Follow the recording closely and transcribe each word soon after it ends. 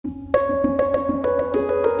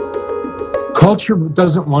Culture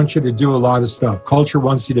doesn't want you to do a lot of stuff. Culture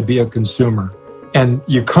wants you to be a consumer. And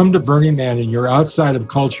you come to Burning Man and you're outside of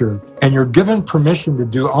culture and you're given permission to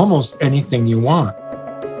do almost anything you want.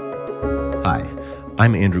 Hi,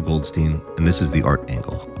 I'm Andrew Goldstein, and this is The Art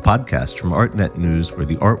Angle, a podcast from ArtNet News where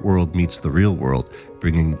the art world meets the real world,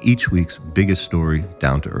 bringing each week's biggest story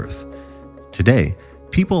down to earth. Today,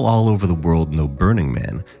 people all over the world know Burning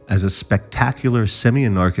Man as a spectacular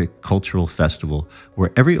semi-anarchic cultural festival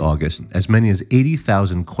where every August, as many as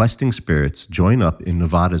 80,000 questing spirits join up in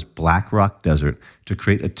Nevada's Black Rock Desert to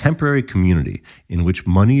create a temporary community in which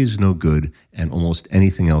money is no good and almost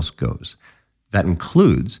anything else goes. That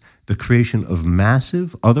includes the creation of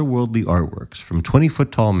massive, otherworldly artworks, from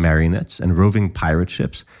 20-foot-tall marionettes and roving pirate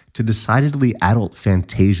ships to decidedly adult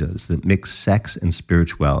fantasias that mix sex and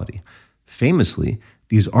spirituality. Famously,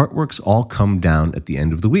 these artworks all come down at the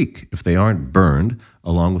end of the week if they aren't burned,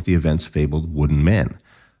 along with the event's fabled wooden man.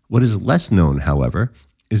 What is less known, however,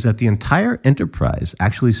 is that the entire enterprise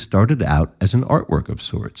actually started out as an artwork of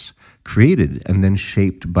sorts, created and then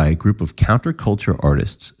shaped by a group of counterculture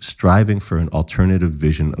artists striving for an alternative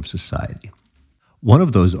vision of society. One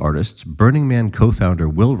of those artists, Burning Man co-founder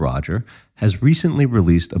Will Rodger, has recently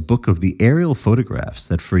released a book of the aerial photographs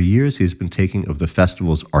that for years he has been taking of the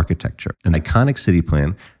festival's architecture, an iconic city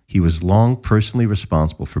plan he was long personally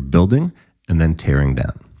responsible for building and then tearing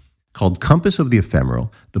down. Called Compass of the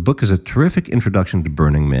Ephemeral, the book is a terrific introduction to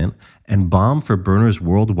Burning Man and balm for burners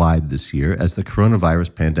worldwide this year as the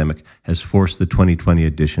coronavirus pandemic has forced the 2020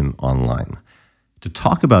 edition online. To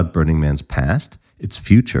talk about Burning Man's past, its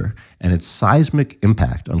future, and its seismic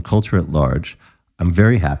impact on culture at large, I'm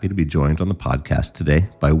very happy to be joined on the podcast today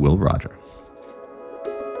by Will Rodger.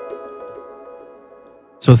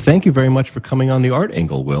 So thank you very much for coming on The Art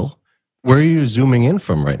Angle, Will. Where are you zooming in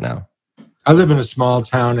from right now? I live in a small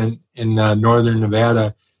town in northern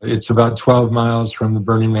Nevada. It's about 12 miles from the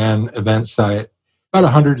Burning Man event site. About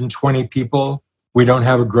 120 people. We don't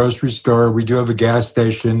have a grocery store. We do have a gas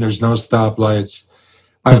station. There's no stoplights.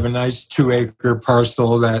 I have a nice 2-acre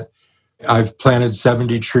parcel that I've planted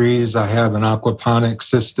 70 trees. I have an aquaponics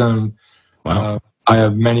system. Wow. I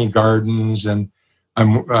have many gardens, and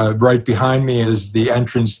I'm right behind me is the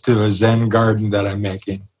entrance to a Zen garden that I'm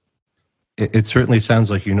making. It certainly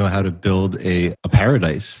sounds like you know how to build a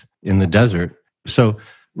paradise in the desert. So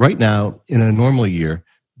right now, in a normal year,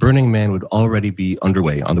 Burning Man would already be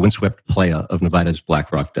underway on the windswept playa of Nevada's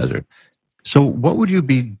Black Rock Desert. So what would you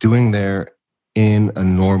be doing there in a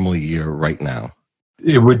normal year right now?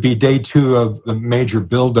 It would be day 2 of the major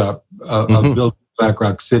buildup of building Black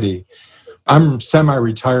Rock City. I'm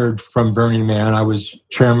semi-retired from Burning Man. I was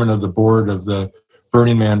chairman of the board of the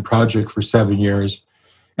Burning Man project for 7 years.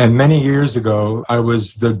 And many years ago, I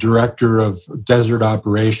was the director of desert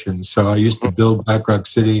operations. So I used to build Black Rock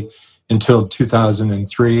City until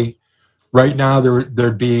 2003. Right now,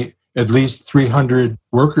 there'd be at least 300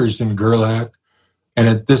 workers in Gerlach. And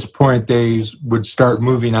at this point, they would start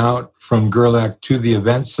moving out from Gerlach to the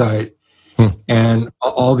event site. And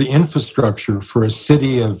all the infrastructure for a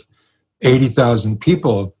city of 80,000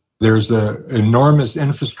 people, there's an enormous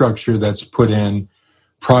infrastructure that's put in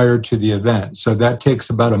prior to the event. So that takes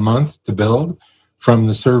about a month to build, from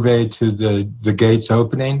the survey to the gates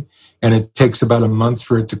opening. And it takes about a month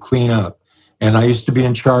for it to clean up. And I used to be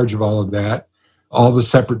in charge of all of that, all the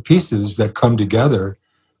separate pieces that come together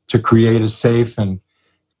to create a safe and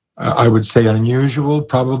I would say unusual,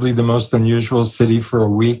 probably the most unusual city for a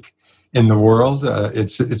week in the world.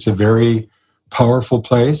 It's a very powerful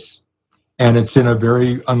place, and it's in a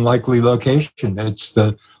very unlikely location. It's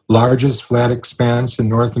the largest flat expanse in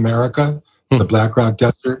North America, the Black Rock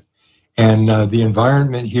Desert, and the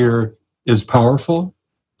environment here is powerful.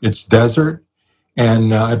 It's desert,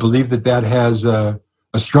 and I believe that has a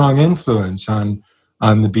strong influence on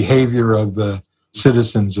the behavior of the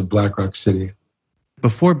citizens of Black Rock City.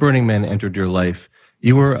 Before Burning Man entered your life,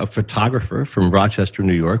 you were a photographer from Rochester,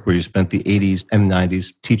 New York, where you spent the 80s and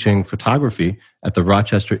 90s teaching photography at the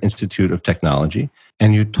Rochester Institute of Technology.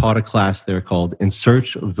 And you taught a class there called In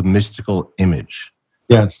Search of the Mystical Image.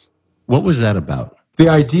 Yes. What was that about? The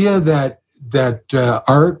idea that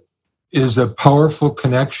art is a powerful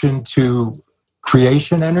connection to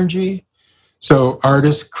creation energy. So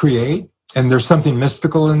artists create. And there's something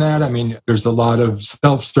mystical in that. I mean, there's a lot of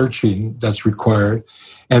self-searching that's required.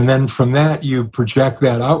 And then from that, you project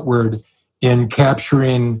that outward in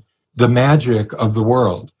capturing the magic of the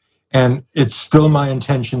world. And it's still my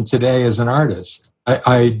intention today as an artist.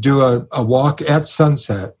 I do a walk at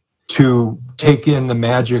sunset to take in the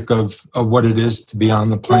magic of what it is to be on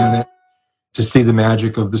the planet, to see the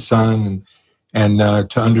magic of the sun, and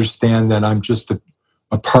to understand that I'm just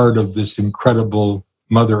a part of this incredible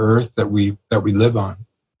Mother Earth that we live on.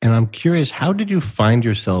 And I'm curious, how did you find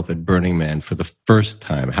yourself at Burning Man for the first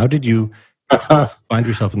time? How did you find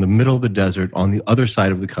yourself in the middle of the desert on the other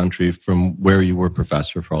side of the country from where you were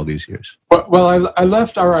professor for all these years? Well, I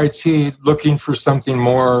left RIT looking for something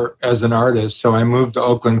more as an artist. So I moved to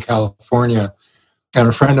Oakland, California. And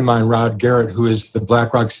a friend of mine, Rod Garrett, who is the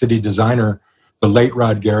Black Rock City designer, the late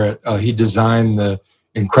Rod Garrett, he designed the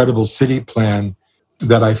incredible city plan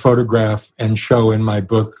that I photograph and show in my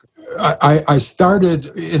book. I started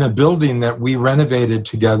in a building that we renovated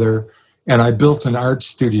together, and I built an art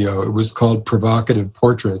studio. It was called Provocative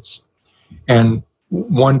Portraits. And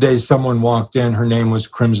one day someone walked in, her name was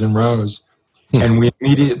Crimson Rose, and we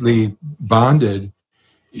immediately bonded.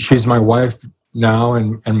 She's my wife now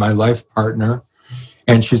and my life partner.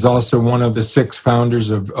 And she's also one of the 6 founders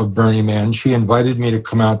of Burning Man. She invited me to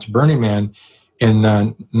come out to Burning Man in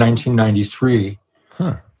 1993.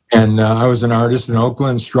 And I was an artist in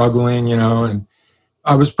Oakland, struggling, and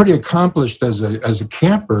I was pretty accomplished as a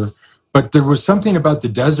camper, but there was something about the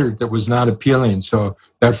desert that was not appealing. So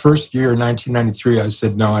that first year, 1993, I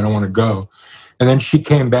said, no, I don't want to go. And then she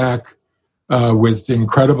came back with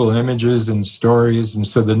incredible images and stories. And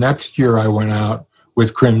so the next year I went out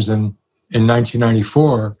with Crimson in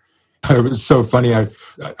 1994. It was so funny.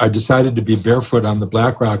 I decided to be barefoot on the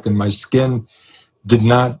Black Rock, and my skin did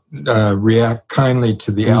not react kindly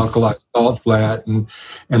to the alkali salt flat, and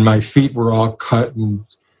my feet were all cut, and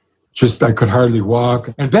just I could hardly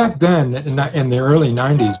walk. And back then, in the early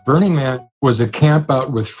 90s, Burning Man was a camp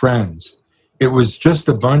out with friends. It was just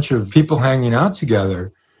a bunch of people hanging out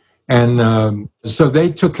together. And so they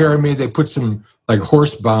took care of me. They put some like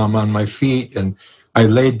horse balm on my feet, and I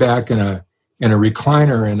laid back in a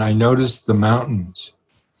recliner, and I noticed the mountains.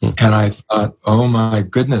 And I thought, oh my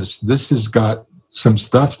goodness, this has got some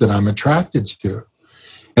stuff that I'm attracted to.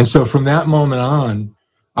 And so from that moment on,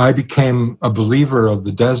 I became a believer of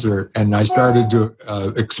the desert, and I started to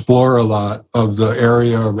explore a lot of the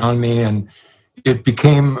area around me, and it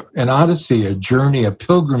became an odyssey, a journey, a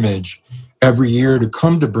pilgrimage every year to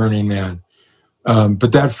come to Burning Man.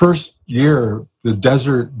 But that first year, the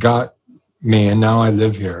desert got me, and now I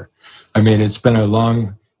live here. I mean, it's been a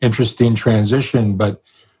long, interesting transition, but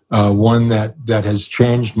one that has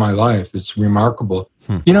changed my life. It's remarkable.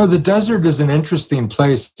 The desert is an interesting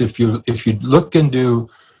place. If you look into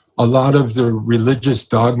a lot of the religious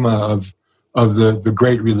dogma of the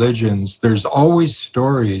great religions, there's always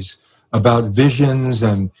stories about visions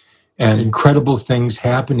and incredible things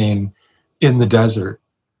happening in the desert.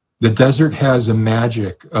 The desert has a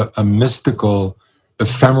magic, a mystical,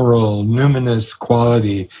 ephemeral, numinous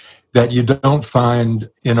quality that you don't find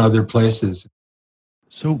in other places.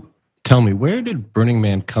 So tell me, where did Burning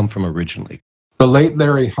Man come from originally? The late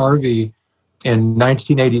Larry Harvey in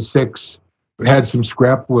 1986 had some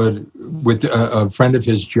scrap wood with a friend of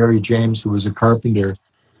his, Jerry James, who was a carpenter,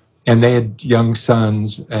 and they had young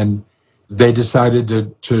sons, and they decided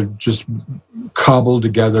to just cobble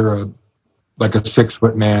together like a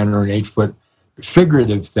 6-foot man or an 8-foot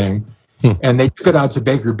figurative thing. And they took it out to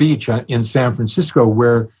Baker Beach in San Francisco,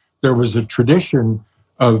 where there was a tradition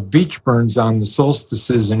of beach burns on the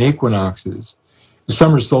solstices and equinoxes. The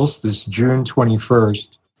summer solstice, June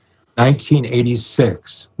 21st,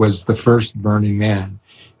 1986, was the first Burning Man.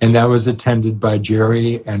 And that was attended by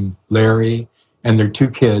Jerry and Larry and their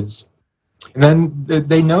 2 kids. And then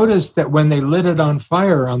they noticed that when they lit it on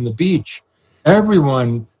fire on the beach,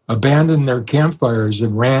 everyone abandoned their campfires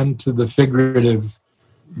and ran to the figurative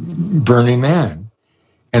Burning Man.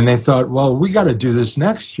 And they thought, well, we got to do this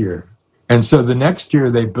next year. And so the next year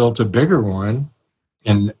they built a bigger one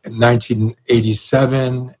in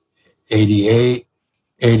 1987, 88,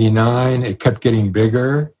 89. It kept getting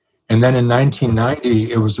bigger. And then in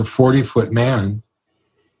 1990, it was a 40-foot man.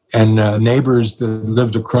 And neighbors that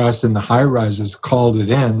lived across in the high-rises called it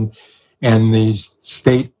in. And these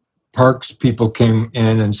state parks people came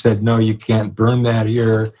in and said, no, you can't burn that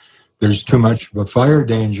here. There's too much of a fire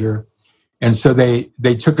danger. And so they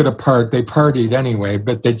took it apart. They partied anyway,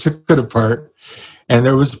 but they took it apart. And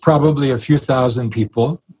there was probably a few thousand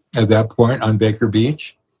people at that point on Baker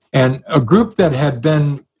Beach. And a group that had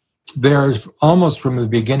been there almost from the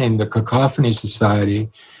beginning, the Cacophony Society,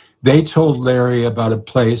 they told Larry about a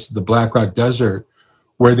place, the Black Rock Desert,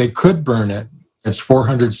 where they could burn it. It's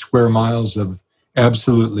 400 square miles of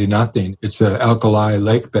absolutely nothing. It's an alkali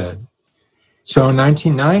lake bed. So in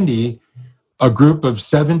 1990, a group of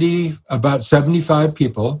about 75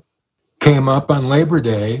 people came up on Labor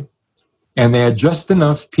Day, and they had just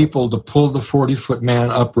enough people to pull the 40-foot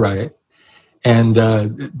man upright. And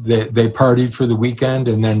they partied for the weekend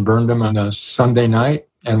and then burned them on a Sunday night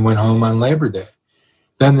and went home on Labor Day.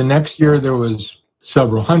 Then the next year there was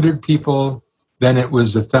several hundred people. Then it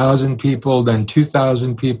was 1,000 people, then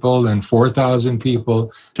 2,000 people, then 4,000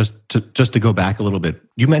 people. Just to go back a little bit,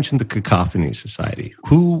 you mentioned the Cacophony Society.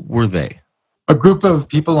 Who were they? A group of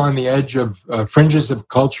people on the edge of fringes of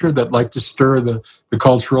culture that like to stir the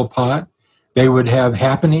cultural pot. They would have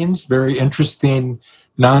happenings, very interesting,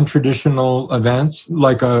 non-traditional events,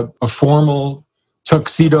 like a formal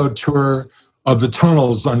tuxedo tour of the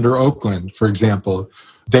tunnels under Oakland, for example.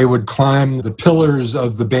 They would climb the pillars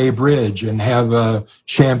of the Bay Bridge and have a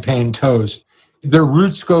champagne toast. Their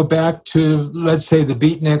roots go back to, let's say, the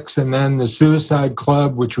Beatniks and then the Suicide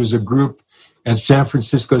Club, which was a group at San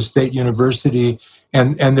Francisco State University.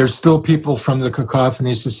 And there's still people from the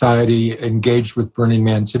Cacophony Society engaged with Burning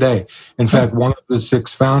Man today. In fact, one of the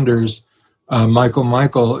 6 founders,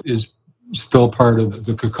 Michael, is still part of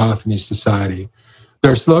the Cacophony Society.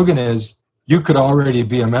 Their slogan is, "You could already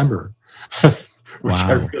be a member."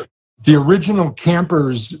 Wow. The original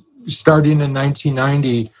campers, starting in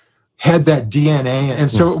 1990, had that DNA. And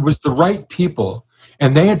so it was the right people.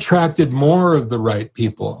 And they attracted more of the right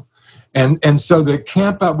people. And so the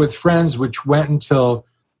Camp Out with Friends, which went until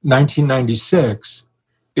 1996,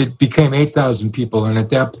 it became 8,000 people. And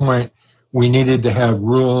at that point, we needed to have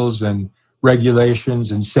rules and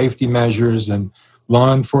regulations and safety measures and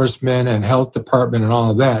law enforcement and health department and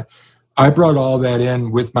all of that. I brought all that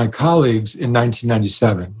in with my colleagues in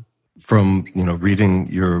 1997. From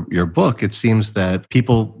reading your book, it seems that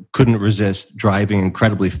people couldn't resist driving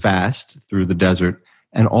incredibly fast through the desert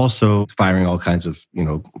and also firing all kinds of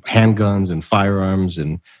handguns and firearms,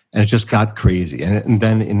 and it just got crazy. And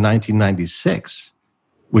then in 1996,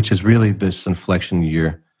 which is really this inflection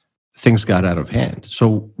year, things got out of hand.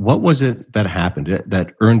 So what was it that happened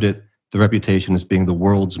that earned it the reputation as being the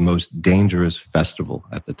world's most dangerous festival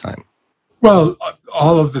at the time? Well,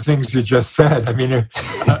 all of the things you just said. I mean,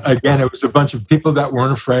 again, it was a bunch of people that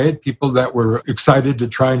weren't afraid, people that were excited to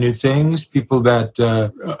try new things, people that,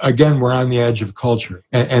 again, were on the edge of culture.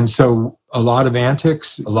 And so a lot of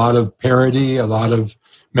antics, a lot of parody, a lot of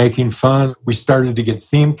making fun. We started to get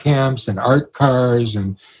theme camps and art cars,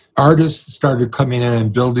 and artists started coming in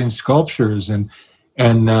and building sculptures. And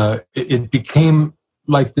it became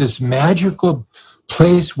like this magical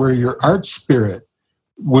place where your art spirit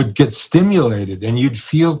would get stimulated and you'd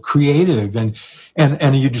feel creative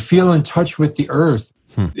and you'd feel in touch with the earth.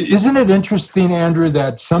 Isn't it interesting, Andrew,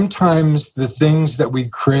 that sometimes the things that we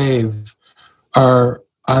crave are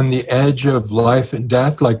on the edge of life and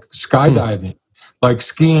death, like skydiving, like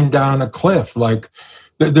skiing down a cliff, like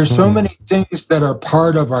there's so many things that are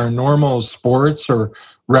part of our normal sports or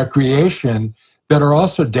recreation that are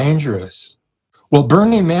also dangerous. Well,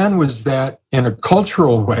 Burning Man was that in a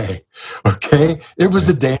cultural way, okay? It was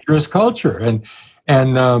a dangerous culture.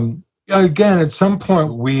 And again, at some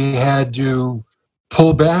point, we had to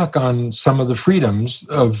pull back on some of the freedoms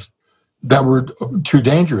that were too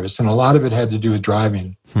dangerous, and a lot of it had to do with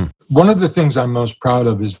driving. One of the things I'm most proud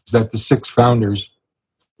of is that the 6 founders,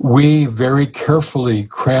 we very carefully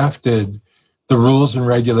crafted the rules and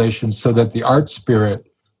regulations so that the art spirit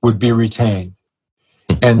would be retained.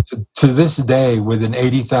 And to this day, with an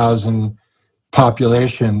 80,000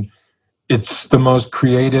 population, it's the most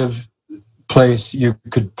creative place you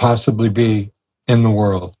could possibly be in the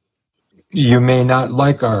world. You may not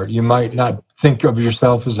like art. You might not think of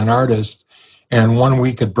yourself as an artist. And 1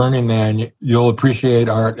 week at Burning Man, you'll appreciate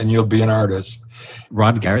art and you'll be an artist.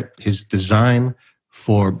 Rod Garrett, his design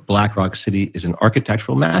for Black Rock City is an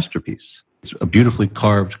architectural masterpiece. It's a beautifully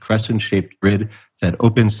carved crescent-shaped grid that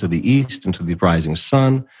opens to the east and to the rising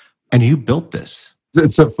sun. And you built this.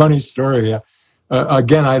 It's a funny story.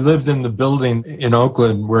 Again, I lived in the building in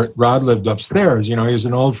Oakland where Rod lived upstairs. He was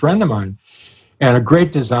an old friend of mine and a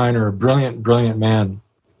great designer, a brilliant, brilliant man.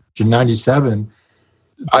 In 97,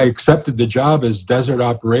 I accepted the job as desert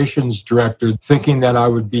operations director, thinking that I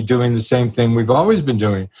would be doing the same thing we've always been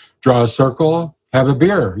doing. Draw a circle, have a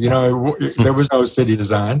beer. There was no city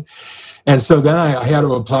design. And so then I had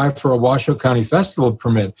to apply for a Washoe County Festival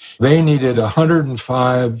permit. They needed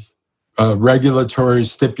 105 regulatory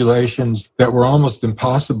stipulations that were almost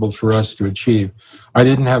impossible for us to achieve. I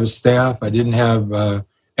didn't have a staff. I didn't have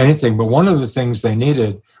anything. But one of the things they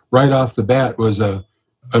needed right off the bat was a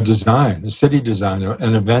design, a city design,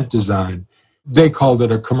 an event design. They called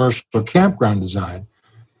it a commercial campground design.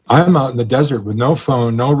 I'm out in the desert with no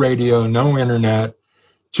phone, no radio, no internet,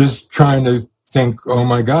 just trying to think, oh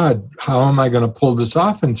my God, how am I going to pull this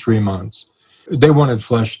off in 3 months? They wanted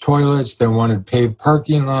flush toilets. They wanted paved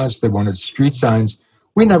parking lots. They wanted street signs.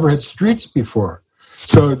 we never had streets before.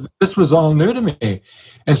 So this was all new to me.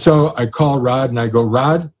 And so I call Rod and I go,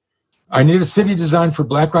 Rod, I need a city design for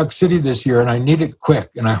Black Rock City this year, and I need it quick.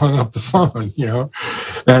 And I hung up the phone,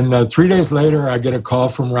 And 3 days later, I get a call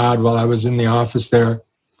from Rod while I was in the office there.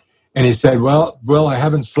 And he said, well, Will, I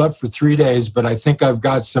haven't slept for 3 days, but I think I've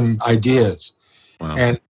got some ideas.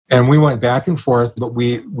 Wow. And we went back and forth, but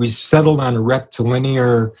we settled on a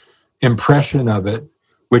rectilinear impression of it,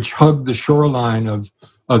 which hugged the shoreline of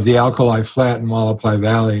the Alkali Flat in Wallapai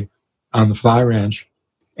Valley on the Fly Ranch.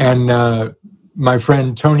 And my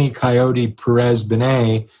friend Tony Coyote Perez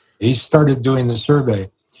Benet, he started doing the survey.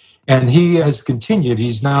 And he has continued.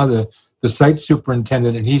 He's now the site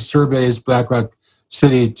superintendent, and he surveys Black Rock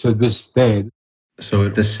City to this day. So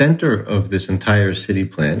at the center of this entire city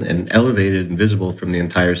plan, and elevated and visible from the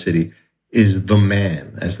entire city, is the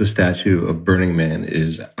man, as the statue of Burning Man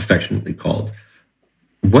is affectionately called.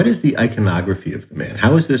 What is the iconography of the man?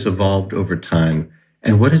 How has this evolved over time?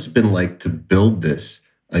 And what has it been like to build this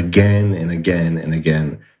again and again and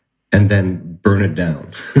again, and then burn it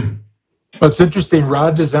down? Well, it's interesting.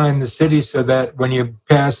 Rod designed the city so that when you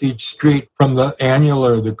pass each street from the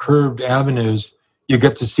annular, the curved avenues, you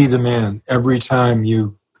get to see the man every time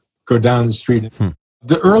you go down the street.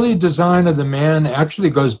 The early design of the man actually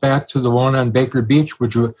goes back to the one on Baker Beach,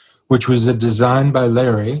 which was a design by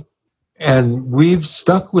Larry. And we've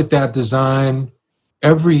stuck with that design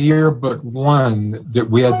every year but one, that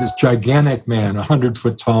we had this gigantic man,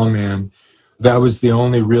 100-foot tall man. That was the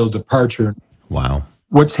only real departure. Wow.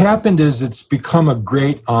 What's happened is it's become a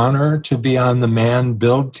great honor to be on the man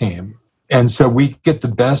build team. And so we get the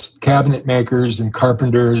best cabinet makers and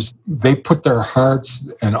carpenters. They put their hearts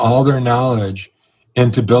and all their knowledge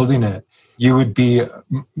into building it. You would be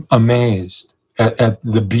amazed at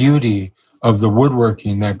the beauty of the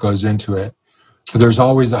woodworking that goes into it. There's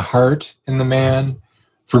always a heart in the man.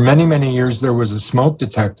 For many, many years, there was a smoke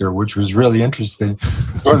detector, which was really interesting.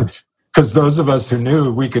 Because those of us who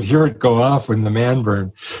knew, we could hear it go off when the man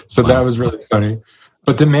burned. So that was really funny.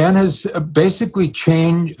 But the man has basically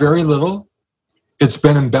changed very little. It's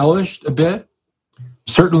been embellished a bit.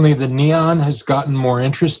 Certainly the neon has gotten more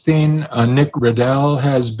interesting. Nick Riddell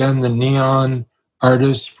has been the neon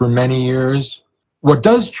artist for many years. What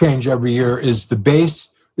does change every year is the base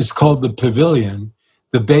is called the pavilion,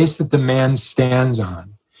 the base that the man stands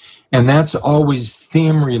on. And that's always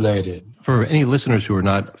theme related. For any listeners who are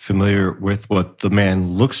not familiar with what the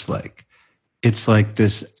man looks like, it's like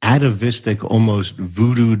this atavistic, almost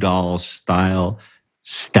voodoo doll style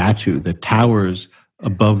statue that towers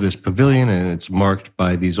above this pavilion, and it's marked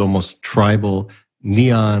by these almost tribal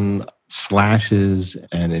neon slashes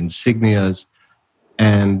and insignias.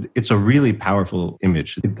 And it's a really powerful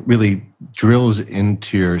image. It really drills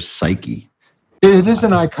into your psyche. It is an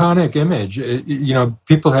iconic image.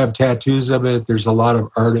 People have tattoos of it. There's a lot of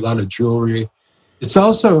art, a lot of jewelry. It's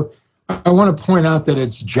also, I want to point out that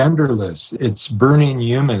it's genderless. It's Burning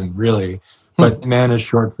Human, really, but man is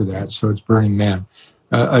short for that, so it's Burning Man.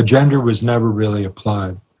 A gender was never really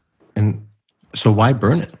applied. And so why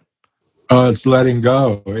burn it? It's letting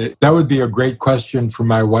go. That would be a great question for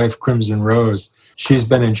my wife, Crimson Rose. She's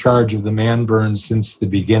been in charge of the man burn since the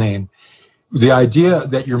beginning. The idea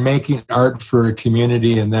that you're making art for a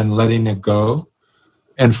community and then letting it go,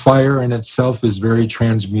 and fire in itself is very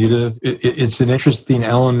transmutive. It's an interesting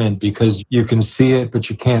element because you can see it, but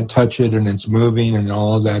you can't touch it, and it's moving and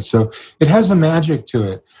all of that. So it has a magic to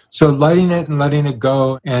it. So lighting it and letting it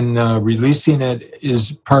go and releasing it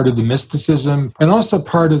is part of the mysticism and also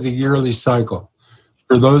part of the yearly cycle.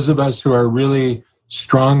 For those of us who are really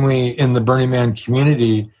strongly in the Burning Man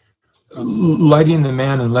community, lighting the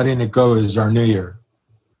man and letting it go is our new year.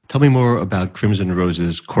 Tell me more about Crimson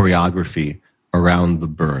Rose's choreography around the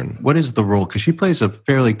burn. What is the role? Because she plays a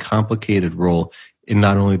fairly complicated role in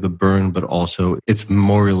not only the burn, but also its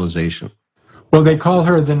memorialization. Well, they call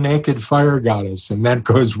her the naked fire goddess, and that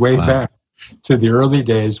goes way back to the early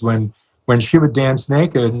days when she would dance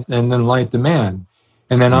naked and then light the man.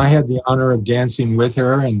 And then I had the honor of dancing with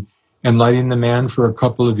her and lighting the man for a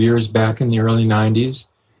couple of years back in the early 90s.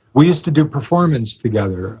 We used to do performance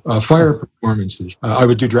together, fire performances. I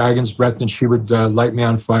would do Dragon's Breath, and she would light me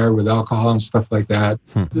on fire with alcohol and stuff like that.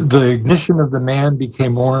 The ignition of the man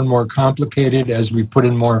became more and more complicated as we put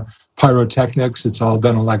in more pyrotechnics. It's all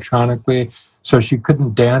done electronically. So she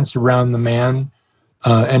couldn't dance around the man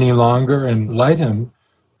any longer and light him.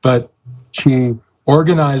 But she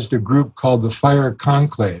organized a group called the Fire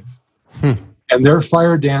Conclave. And they're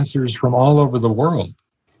fire dancers from all over the world.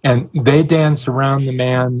 And they dance around the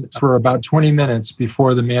man for about 20 minutes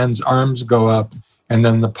before the man's arms go up, and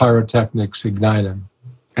then the pyrotechnics ignite him.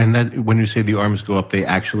 And that when you say the arms go up, they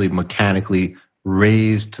actually mechanically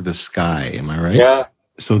raise to the sky. Am I right? Yeah.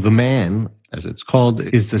 So the man, as it's called,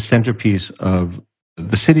 is the centerpiece of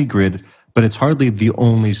the city grid, but it's hardly the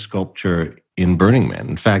only sculpture in Burning Man.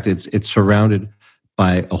 In fact, it's surrounded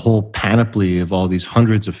by a whole panoply of all these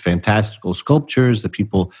hundreds of fantastical sculptures that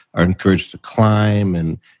people are encouraged to climb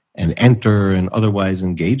and enter and otherwise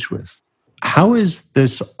engage with. How is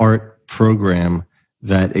this art program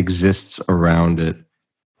that exists around it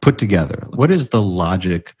put together? What is the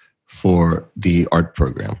logic for the art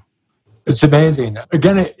program? It's amazing.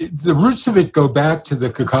 Again, the roots of it go back to the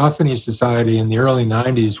Cacophony Society in the early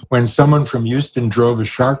 90s when someone from Houston drove a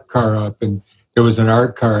shark car up and there was an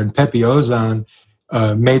art car, and Pepe Ozan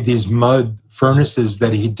made these mud furnaces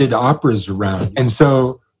that he did operas around. And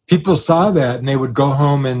so people saw that and they would go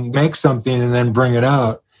home and make something and then bring it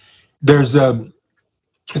out. There's a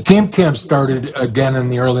theme camp started again in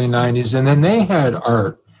the early 90s, and then they had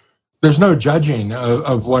art. There's no judging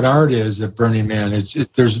of what art is at Burning Man.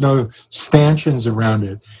 There's no stanchions around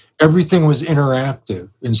it. Everything was interactive.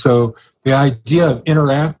 And so the idea of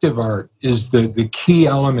interactive art is the key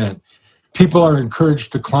element. People are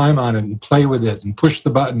encouraged to climb on it and play with it and push the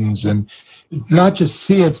buttons and not just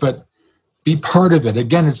see it, but be part of it.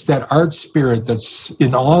 Again, it's that art spirit that's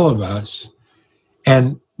in all of us.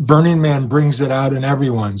 And Burning Man brings it out in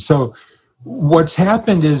everyone. So what's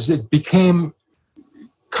happened is it became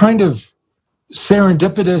kind of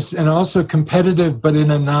serendipitous and also competitive, but in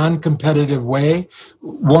a non-competitive way.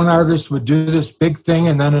 One artist would do this big thing,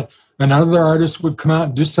 and then another artist would come out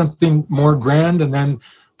and do something more grand, and then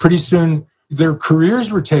pretty soon their careers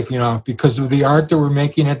were taking off because of the art that we're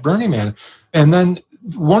making at Burning Man. And then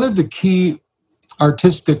one of the key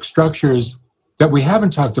artistic structures that we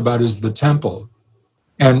haven't talked about is the temple.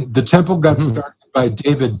 And the temple got started by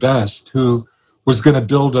David Best, who was going to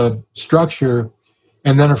build a structure.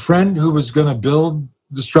 And then a friend who was going to build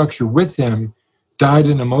the structure with him died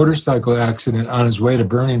in a motorcycle accident on his way to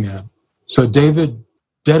Burning Man. So David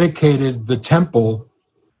dedicated the temple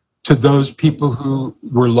to those people who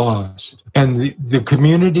were lost. And the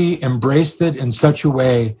community embraced it in such a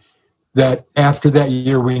way that after that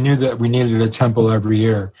year, we knew that we needed a temple every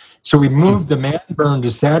year. So we moved the man burn to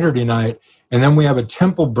Saturday night, and then we have a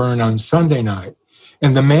temple burn on Sunday night.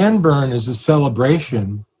 And the man burn is a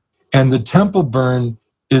celebration, and the temple burn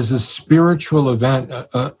is a spiritual event,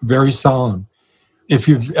 very solemn. If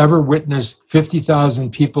you've ever witnessed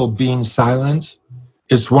 50,000 people being silent,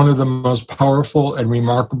 it's one of the most powerful and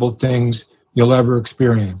remarkable things you'll ever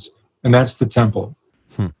experience. And that's the temple.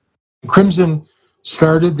 Crimson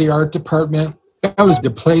started the art department. That was to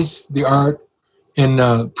place the art in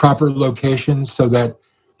proper locations so that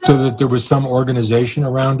there was some organization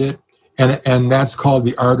around it. And that's called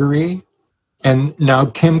the Artery. And now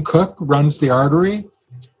Kim Cook runs the Artery.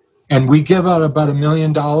 And we give out about $1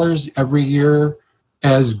 million every year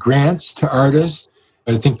as grants to artists.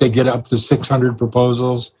 I think they get up to 600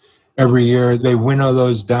 proposals every year. They winnow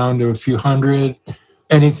those down to a few hundred.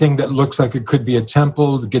 Anything that looks like it could be a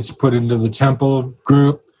temple gets put into the temple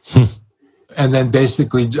group. And then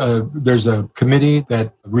basically there's a committee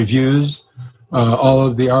that reviews all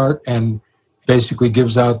of the art and basically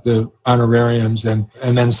gives out the honorariums, and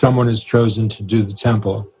then someone is chosen to do the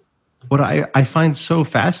temple. What I find so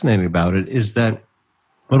fascinating about it is that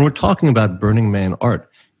when we're talking about Burning Man art,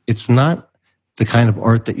 it's not the kind of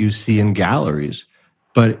art that you see in galleries,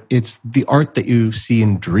 but it's the art that you see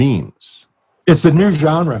in dreams. It's a new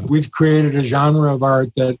genre. We've created a genre of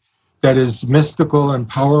art that is mystical and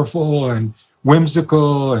powerful and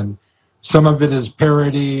whimsical, and some of it is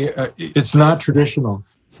parody. It's not traditional.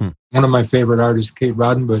 One of my favorite artists, Kate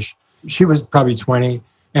Rodenbush, she was probably 20,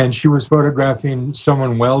 and she was photographing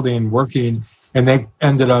someone welding, working, and they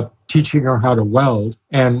ended up teaching her how to weld.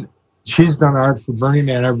 And she's done art for Burning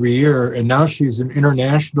Man every year, and now she's an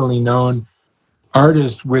internationally known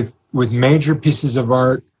artist with major pieces of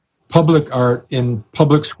art, public art in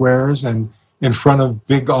public squares and in front of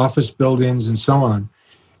big office buildings and so on.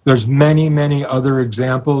 There's many, many other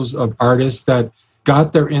examples of artists that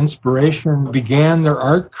got their inspiration, began their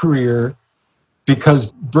art career because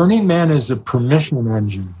Burning Man is a permission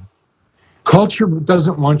engine. Culture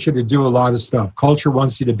doesn't want you to do a lot of stuff. Culture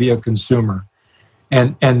wants you to be a consumer.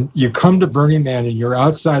 And you come to Burning Man and you're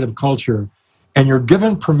outside of culture and you're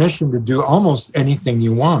given permission to do almost anything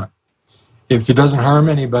you want. If it doesn't harm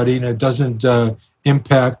anybody and it doesn't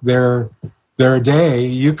impact their day,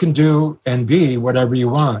 you can do and be whatever you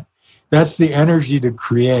want. That's the energy to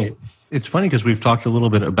create. It's funny because we've talked a little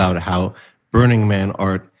bit about how Burning Man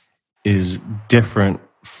art is different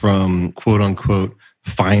from quote unquote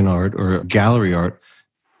fine art or gallery art.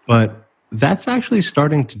 But that's actually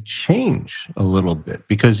starting to change a little bit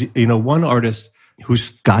because, one artist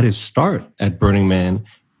who's got his start at Burning Man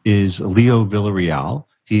is Leo Villarreal.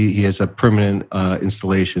 He has a permanent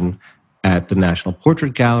installation at the National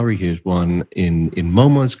Portrait Gallery. He has one in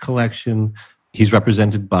MoMA's collection. He's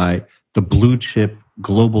represented by the Blue Chip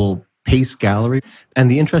Global Pace Gallery. And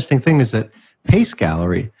the interesting thing is that Pace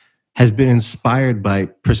Gallery has been inspired by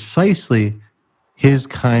precisely his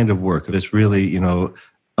kind of work, this really,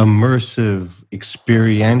 immersive,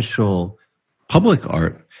 experiential public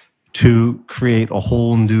art to create a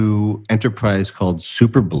whole new enterprise called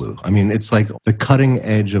Super Blue. I mean, it's like the cutting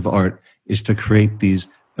edge of art is to create these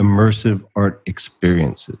immersive art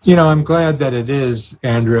experiences. I'm glad that it is,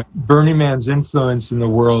 Andrew. Burning Man's influence in the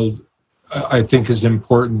world, I think, is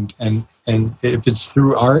important. And if it's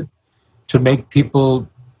through art to make people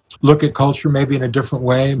look at culture maybe in a different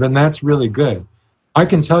way, then that's really good. I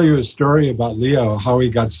can tell you a story about Leo, how he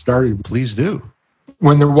got started. Please do.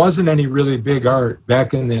 When there wasn't any really big art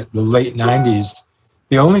back in the late 90s,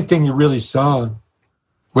 the only thing you really saw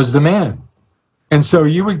was the man. And so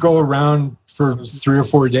you would go around for 3 or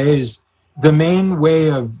 4 days. The main way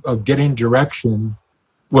of getting direction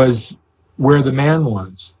was where the man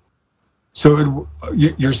was. So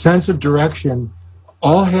your sense of direction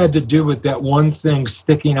all had to do with that one thing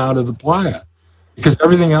sticking out of the playa, because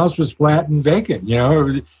everything else was flat and vacant.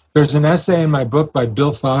 There's an essay in my book by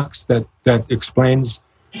Bill Fox that explains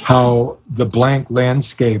how the blank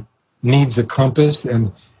landscape needs a compass,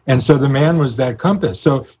 and so the man was that compass.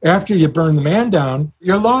 So after you burn the man down,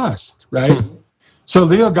 you're lost, right? So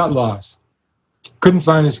Leo got lost, couldn't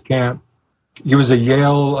find his camp. He was a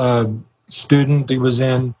Yale student. He was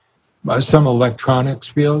in some electronics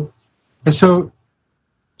field, and so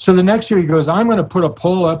the next year he goes, I'm going to put a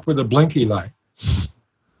pole up with a blinky light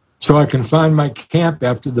so I can find my camp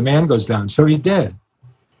after the man goes down. So he did.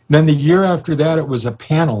 Then the year after that, it was a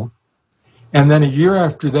panel. And then a year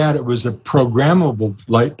after that, it was a programmable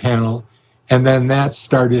light panel. And then that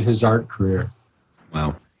started his art career.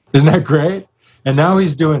 Wow. Isn't that great? And now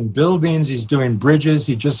he's doing buildings. He's doing bridges.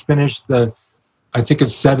 He just finished I think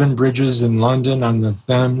it's 7 bridges in London on the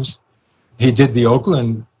Thames. He did the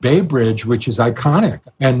Oakland Bay Bridge, which is iconic.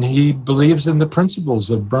 And he believes in the principles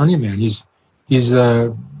of Burning Man. He's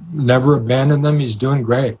never abandoned them. He's doing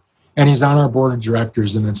great. And he's on our board of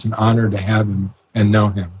directors, and it's an honor to have him and know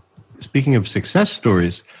him. Speaking of success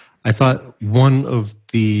stories, I thought one of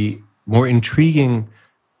the more intriguing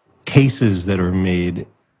cases that are made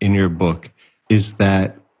in your book is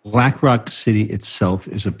that Black Rock City itself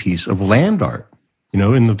is a piece of land art,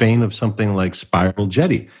 in the vein of something like Spiral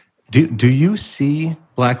Jetty. Do you see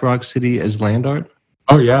Black Rock City as land art?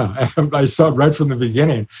 Oh, yeah. I saw it right from the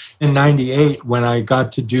beginning. In 98, when I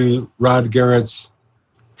got to do Rod Garrett's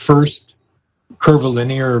first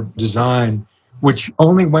curvilinear design, which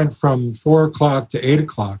only went from 4 o'clock to 8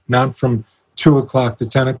 o'clock, not from 2 o'clock to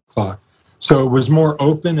 10 o'clock. So it was more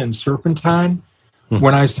open and serpentine.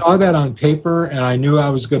 When I saw that on paper and I knew I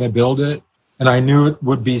was going to build it and I knew it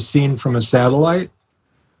would be seen from a satellite,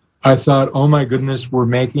 I thought, oh my goodness, we're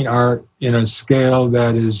making art in a scale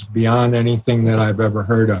that is beyond anything that I've ever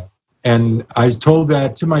heard of. And I told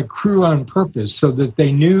that to my crew on purpose so that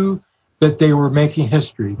they knew that they were making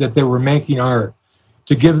history, that they were making art,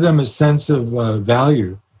 to give them a sense of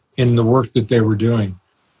value in the work that they were doing,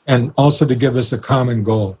 and also to give us a common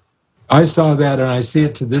goal. I saw that, and I see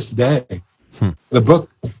it to this day. The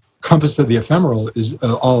book, Compass of the Ephemeral, is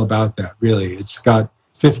all about that, really. It's got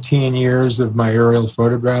 15 years of my aerial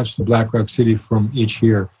photographs of Black Rock City from each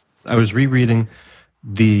year. I was rereading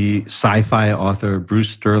the sci-fi author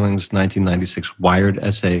Bruce Sterling's 1996 Wired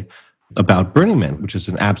essay about Burning Man, which is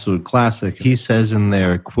an absolute classic. He says in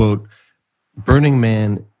there, quote, "Burning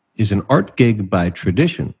Man is an art gig by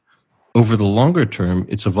tradition. Over the longer term,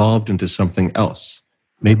 it's evolved into something else,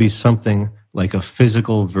 maybe something like a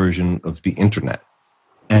physical version of the internet."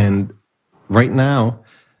 And right now,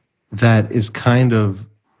 that is kind of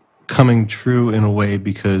coming true in a way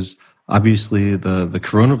because obviously the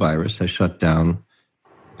coronavirus has shut down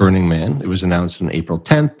Burning Man. It was announced on April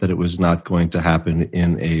 10th that it was not going to happen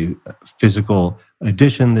in a physical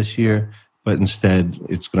edition this year, but instead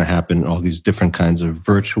it's going to happen in all these different kinds of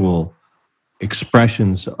virtual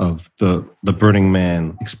expressions of the Burning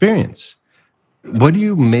Man experience. What do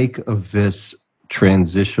you make of this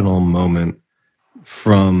transitional moment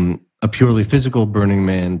from a purely physical Burning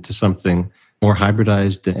Man to something more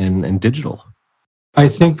hybridized and digital? I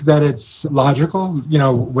think that it's logical,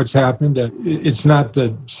 what's happened. It's not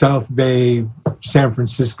the South Bay, San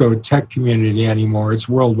Francisco tech community anymore. It's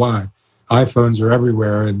worldwide. iPhones are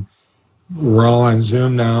everywhere, and we're all on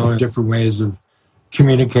Zoom now, and different ways of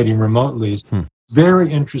communicating remotely.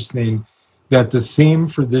 Very interesting that the theme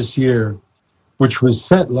for this year, which was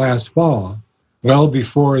set last fall, well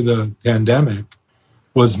before the pandemic,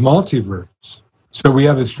 was multiverse. So we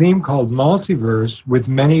have a theme called multiverse with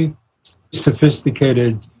many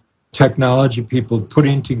sophisticated technology people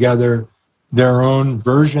putting together their own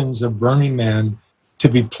versions of Burning Man to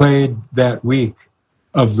be played that week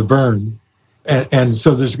of the burn. And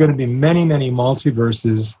so there's going to be many, many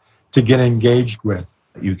multiverses to get engaged with.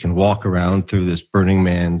 You can walk around through this Burning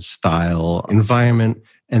Man style environment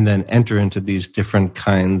and then enter into these different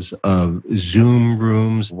kinds of Zoom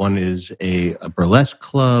rooms. One is a burlesque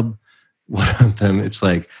club. One of them, it's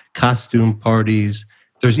like costume parties.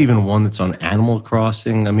 There's even one that's on Animal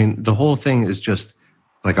Crossing. I mean, the whole thing is just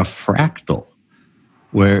like a fractal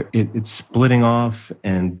where it's splitting off,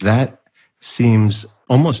 and that seems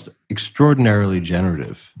almost extraordinarily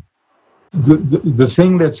generative. The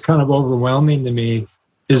thing that's kind of overwhelming to me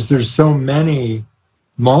is there's so many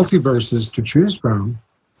multiverses to choose from.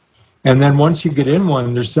 And then once you get in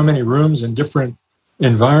one, there's so many rooms and different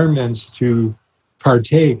environments to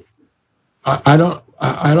partake. I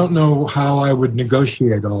don't know how I would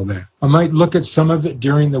negotiate all that. I might look at some of it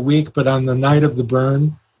during the week, but on the night of the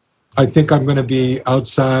burn, I think I'm going to be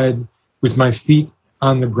outside with my feet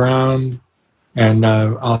on the ground, and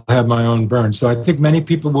I'll have my own burn. So I think many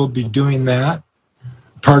people will be doing that.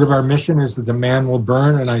 Part of our mission is that the man will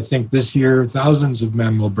burn, and I think this year thousands of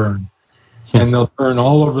men will burn. And they'll burn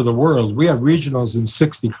all over the world. We have regionals in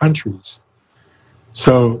 60 countries.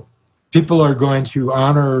 So people are going to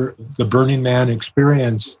honor the Burning Man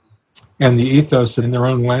experience and the ethos in their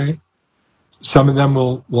own way. Some of them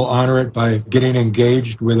will honor it by getting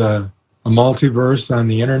engaged with a multiverse on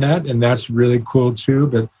the internet, and that's really cool too.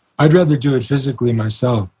 But I'd rather do it physically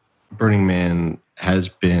myself. Burning Man has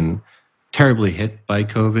been terribly hit by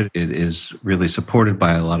COVID. It is really supported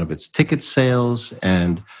by a lot of its ticket sales.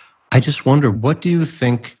 And I just wonder, what do you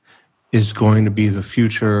think is going to be the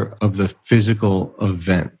future of the physical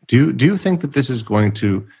event? Do you think that this is going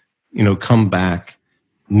to, come back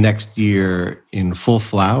next year in full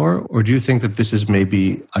flower? Or do you think that this is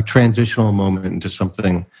maybe a transitional moment into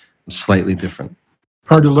something slightly different?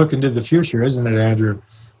 Hard to look into the future, isn't it, Andrew?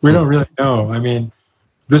 We don't really know. I mean,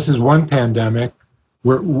 this is one pandemic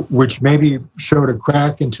which maybe showed a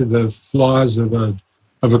crack into the flaws of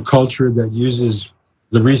a culture that uses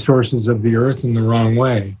the resources of the earth in the wrong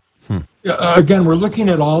way. Again, we're looking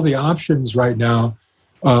at all the options right now.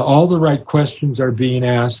 All the right questions are being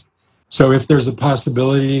asked. So if there's a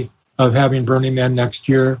possibility of having Burning Man next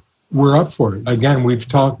year, we're up for it. Again, we've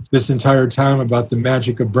talked this entire time about the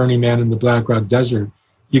magic of Burning Man in the Black Rock Desert.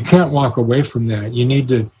 You can't walk away from that. You need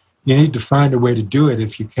to find a way to do it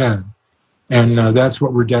if you can. And that's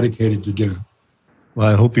what we're dedicated to do. Well,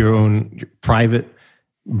 I hope your private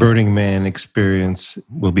Burning Man experience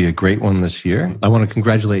will be a great one this year. I want to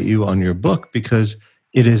congratulate you on your book because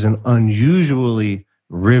it is an unusually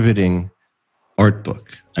riveting art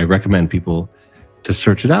book. I recommend people to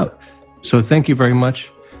search it out. So thank you very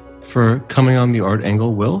much for coming on The Art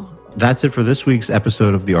Angle, Will. That's it for this week's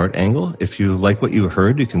episode of The Art Angle. If you like what you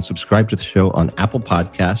heard, you can subscribe to the show on Apple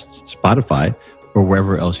Podcasts, Spotify, or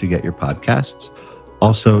wherever else you get your podcasts.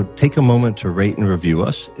 Also, take a moment to rate and review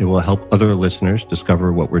us. It will help other listeners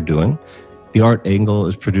discover what we're doing. The Art Angle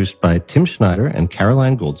is produced by Tim Schneider and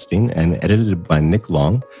Caroline Goldstein and edited by Nick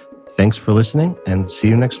Long. Thanks for listening, and see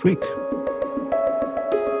you next week.